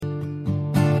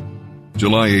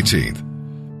July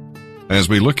 18th. As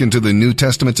we look into the New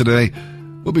Testament today,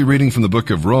 we'll be reading from the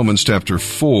book of Romans chapter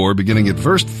 4, beginning at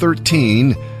verse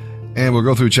 13, and we'll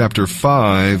go through chapter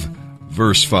 5,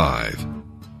 verse 5.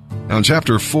 Now in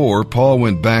chapter 4, Paul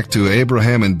went back to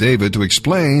Abraham and David to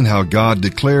explain how God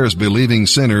declares believing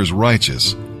sinners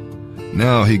righteous.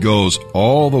 Now he goes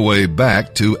all the way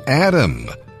back to Adam.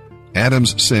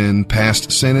 Adam's sin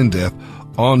passed sin and death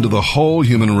onto the whole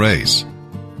human race.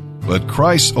 But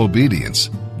Christ's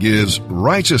obedience gives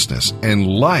righteousness and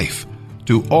life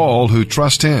to all who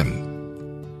trust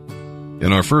him.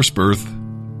 In our first birth,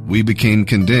 we became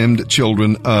condemned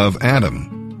children of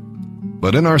Adam.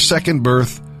 But in our second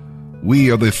birth, we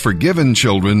are the forgiven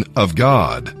children of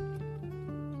God.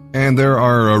 And there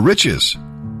are riches,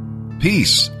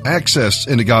 peace, access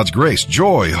into God's grace,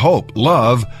 joy, hope,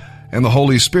 love, and the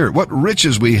Holy Spirit. What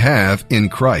riches we have in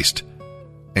Christ.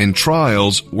 And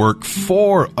trials work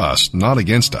for us, not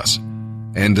against us,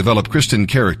 and develop Christian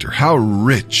character. How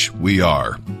rich we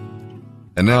are.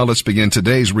 And now let's begin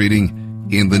today's reading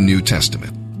in the New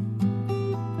Testament.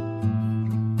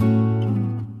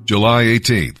 July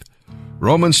 18th.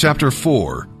 Romans chapter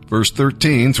 4, verse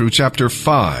 13 through chapter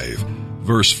 5,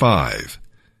 verse 5.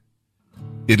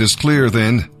 It is clear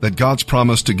then that God's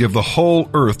promise to give the whole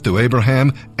earth to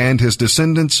Abraham and his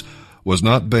descendants was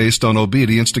not based on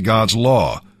obedience to God's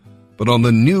law, but on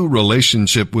the new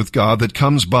relationship with God that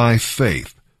comes by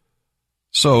faith.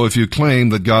 So if you claim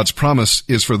that God's promise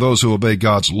is for those who obey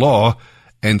God's law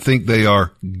and think they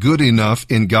are good enough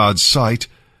in God's sight,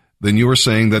 then you are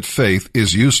saying that faith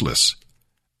is useless.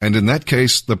 And in that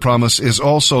case, the promise is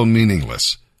also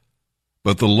meaningless.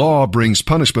 But the law brings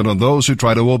punishment on those who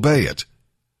try to obey it.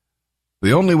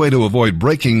 The only way to avoid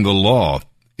breaking the law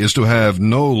is to have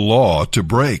no law to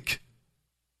break.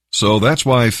 So that's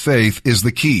why faith is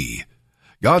the key.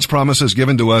 God's promise is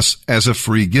given to us as a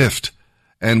free gift,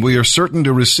 and we are certain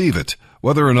to receive it,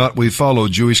 whether or not we follow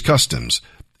Jewish customs,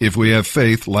 if we have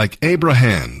faith like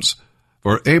Abraham's.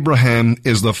 For Abraham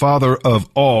is the father of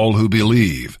all who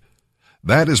believe.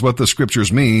 That is what the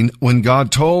scriptures mean when God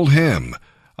told him,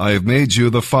 I have made you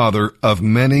the father of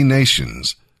many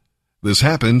nations. This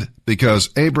happened because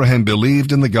Abraham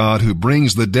believed in the God who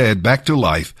brings the dead back to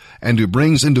life and who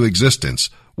brings into existence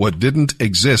what didn't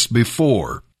exist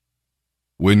before.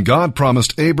 When God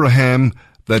promised Abraham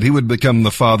that he would become the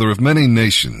father of many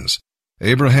nations,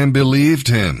 Abraham believed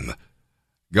him.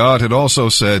 God had also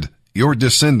said, your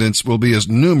descendants will be as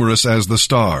numerous as the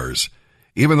stars,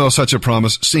 even though such a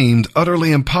promise seemed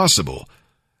utterly impossible.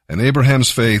 And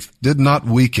Abraham's faith did not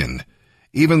weaken,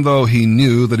 even though he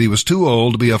knew that he was too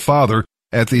old to be a father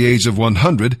at the age of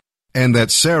 100, and that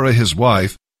Sarah, his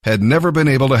wife, had never been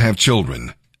able to have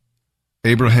children.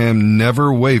 Abraham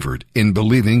never wavered in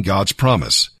believing God's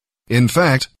promise. In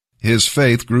fact, his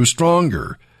faith grew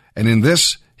stronger, and in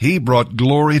this he brought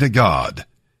glory to God.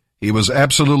 He was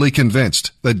absolutely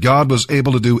convinced that God was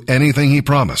able to do anything he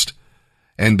promised.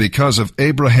 And because of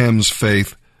Abraham's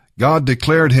faith, God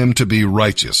declared him to be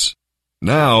righteous.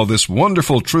 Now, this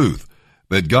wonderful truth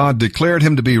that God declared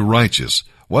him to be righteous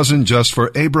wasn't just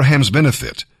for Abraham's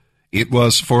benefit. It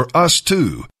was for us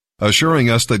too, assuring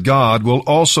us that God will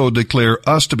also declare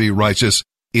us to be righteous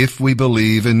if we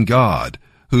believe in God,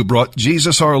 who brought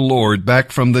Jesus our Lord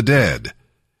back from the dead.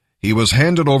 He was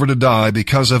handed over to die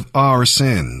because of our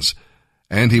sins,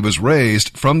 and he was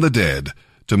raised from the dead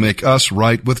to make us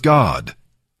right with God.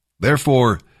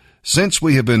 Therefore, since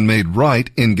we have been made right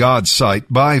in God's sight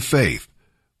by faith,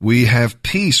 we have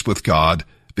peace with God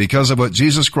because of what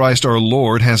Jesus Christ our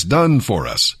Lord has done for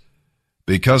us.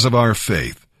 Because of our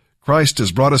faith, Christ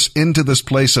has brought us into this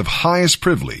place of highest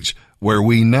privilege where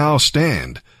we now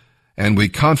stand, and we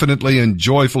confidently and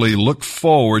joyfully look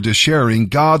forward to sharing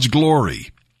God's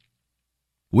glory.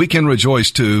 We can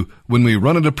rejoice too when we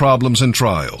run into problems and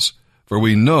trials, for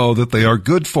we know that they are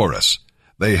good for us.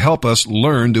 They help us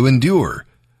learn to endure,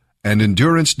 and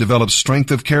endurance develops strength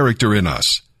of character in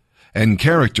us, and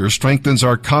character strengthens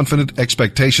our confident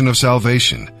expectation of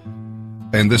salvation.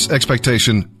 And this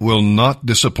expectation will not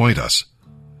disappoint us,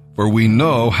 for we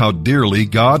know how dearly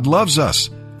God loves us,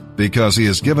 because he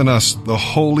has given us the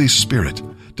Holy Spirit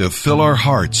to fill our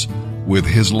hearts with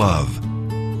his love.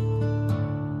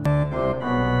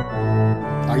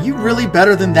 Are you really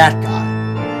better than that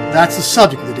guy? That's the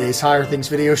subject of the day's Higher Things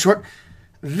video short.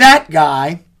 That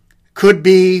guy could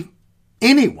be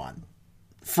anyone,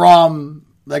 from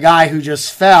the guy who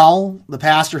just fell, the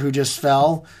pastor who just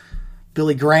fell,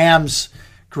 Billy Graham's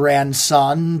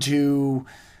grandson, to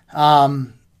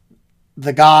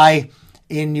the guy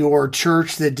in your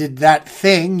church that did that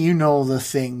thing. You know the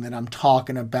thing that I'm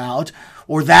talking about.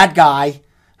 Or that guy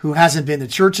who hasn't been to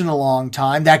church in a long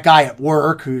time, that guy at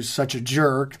work who's such a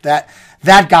jerk, that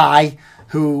guy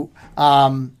who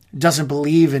doesn't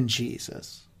believe in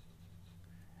Jesus.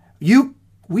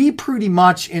 We pretty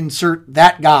much insert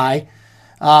that guy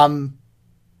in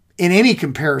any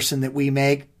comparison that we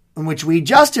make in which we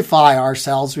justify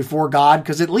ourselves before God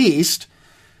because at least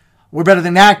we're better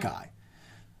than that guy.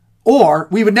 Or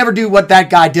we would never do what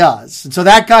that guy does. And so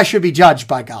that guy should be judged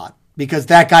by God because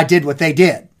that guy did what they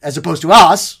did, as opposed to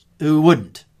us who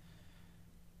wouldn't,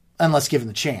 unless given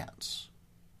the chance.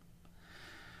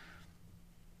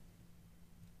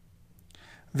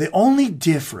 The only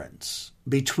difference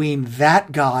between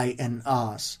that guy and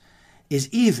us is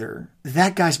either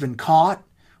that guy's been caught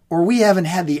or we haven't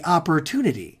had the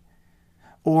opportunity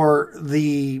or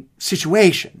the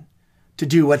situation to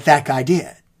do what that guy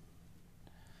did.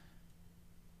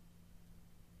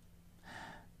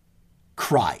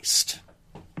 Christ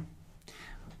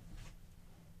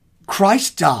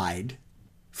died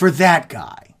for that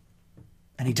guy,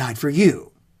 and he died for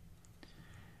you.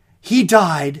 He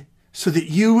died so that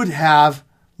you would have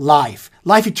life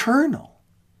eternal.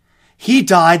 He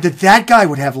died that that guy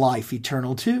would have life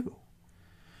eternal too.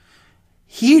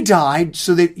 He died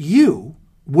so that you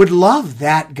would love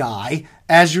that guy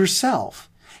as yourself.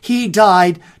 He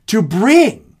died to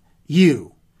bring you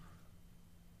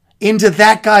into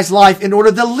that guy's life in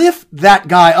order to lift that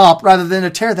guy up rather than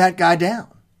to tear that guy down.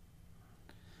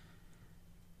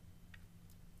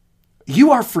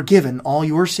 You are forgiven all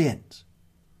your sins.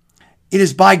 It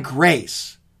is by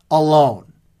grace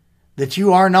alone that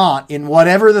you are not in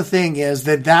whatever the thing is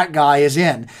that that guy is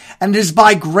in. And it is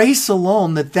by grace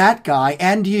alone that that guy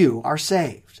and you are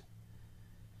saved.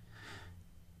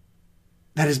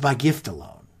 That is by gift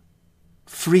alone,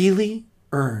 freely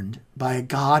earned by a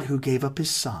God who gave up his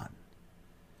Son,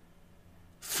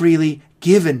 freely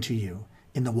given to you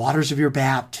in the waters of your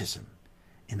baptism,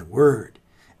 in the Word,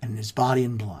 and in his body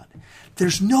and blood.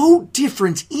 There's no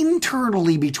difference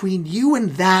internally between you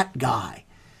and that guy.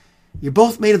 You're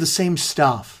both made of the same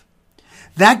stuff.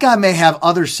 That guy may have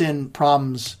other sin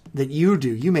problems that you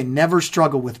do. You may never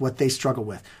struggle with what they struggle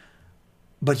with,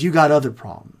 but you got other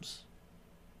problems.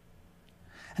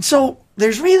 And so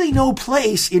there's really no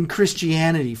place in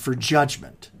Christianity for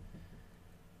judgment.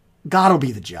 God will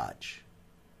be the judge.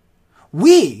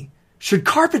 We should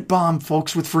carpet bomb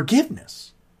folks with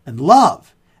forgiveness and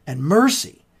love and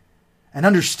mercy and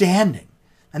understanding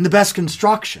and the best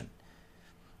construction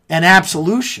and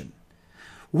absolution.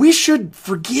 We should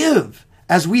forgive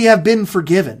as we have been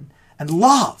forgiven and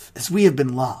love as we have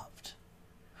been loved.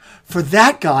 For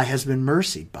that guy has been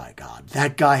mercied by God.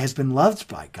 That guy has been loved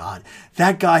by God.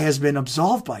 That guy has been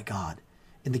absolved by God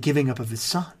in the giving up of his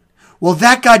Son. Well,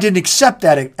 that guy didn't accept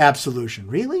that absolution.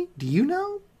 Really? Do you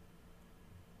know?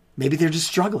 Maybe they're just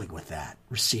struggling with that,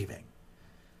 receiving.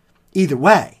 Either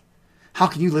way, how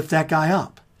can you lift that guy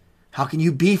up? How can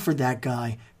you be for that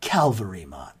guy Calvary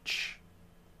much?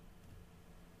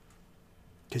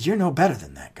 Because you're no better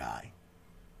than that guy.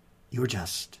 You're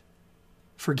just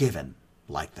forgiven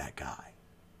like that guy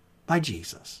by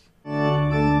Jesus.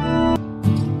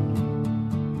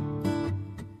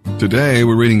 Today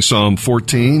we're reading Psalm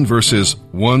 14, verses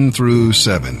 1 through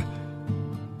 7.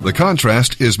 The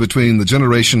contrast is between the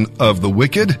generation of the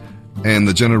wicked and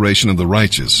the generation of the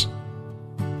righteous.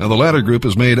 Now the latter group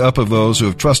is made up of those who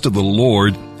have trusted the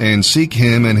Lord and seek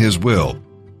him and his will.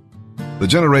 The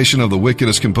generation of the wicked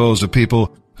is composed of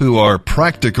people who are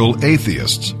practical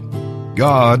atheists.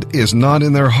 God is not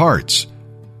in their hearts,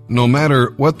 no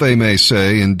matter what they may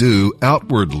say and do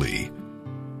outwardly.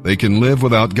 They can live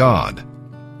without God.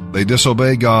 They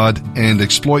disobey God and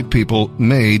exploit people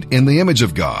made in the image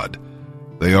of God.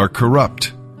 They are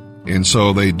corrupt, and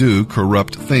so they do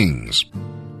corrupt things.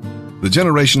 The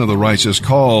generation of the righteous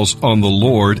calls on the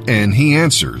Lord, and he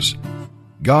answers.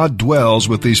 God dwells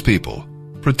with these people,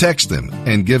 protects them,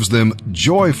 and gives them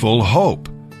joyful hope.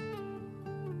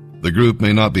 The group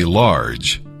may not be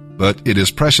large, but it is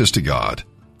precious to God,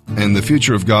 and the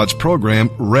future of God's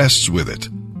program rests with it.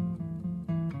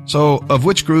 So, of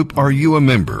which group are you a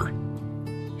member?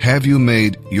 Have you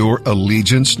made your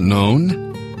allegiance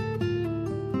known?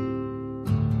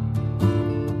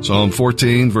 Psalm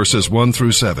 14, verses 1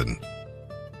 through 7.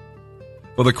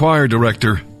 For the choir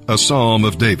director, a psalm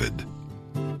of David.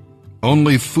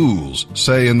 Only fools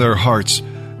say in their hearts,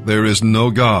 there is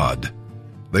no God.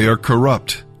 They are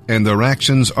corrupt, and their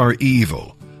actions are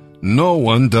evil. No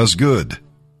one does good.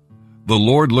 The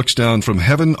Lord looks down from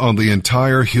heaven on the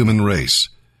entire human race.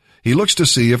 He looks to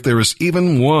see if there is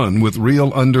even one with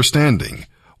real understanding,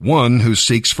 one who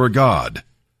seeks for God.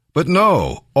 But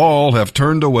no, all have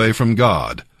turned away from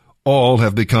God. All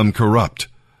have become corrupt.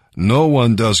 No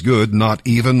one does good, not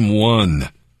even one.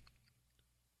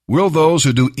 Will those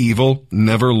who do evil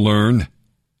never learn?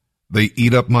 They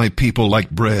eat up my people like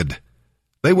bread.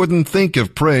 They wouldn't think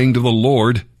of praying to the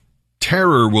Lord.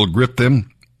 Terror will grip them,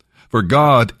 for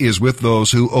God is with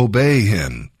those who obey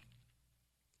him.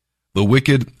 The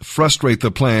wicked frustrate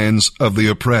the plans of the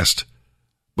oppressed,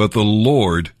 but the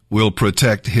Lord will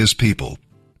protect his people.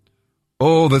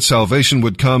 Oh, that salvation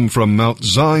would come from Mount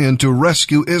Zion to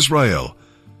rescue Israel.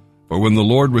 For when the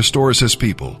Lord restores his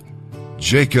people,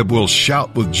 Jacob will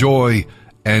shout with joy,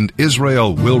 and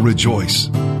Israel will rejoice.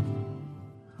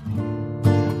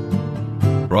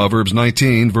 Proverbs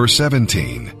 19, verse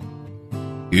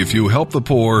 17. If you help the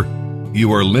poor,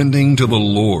 you are lending to the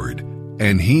Lord,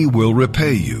 and he will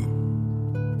repay you.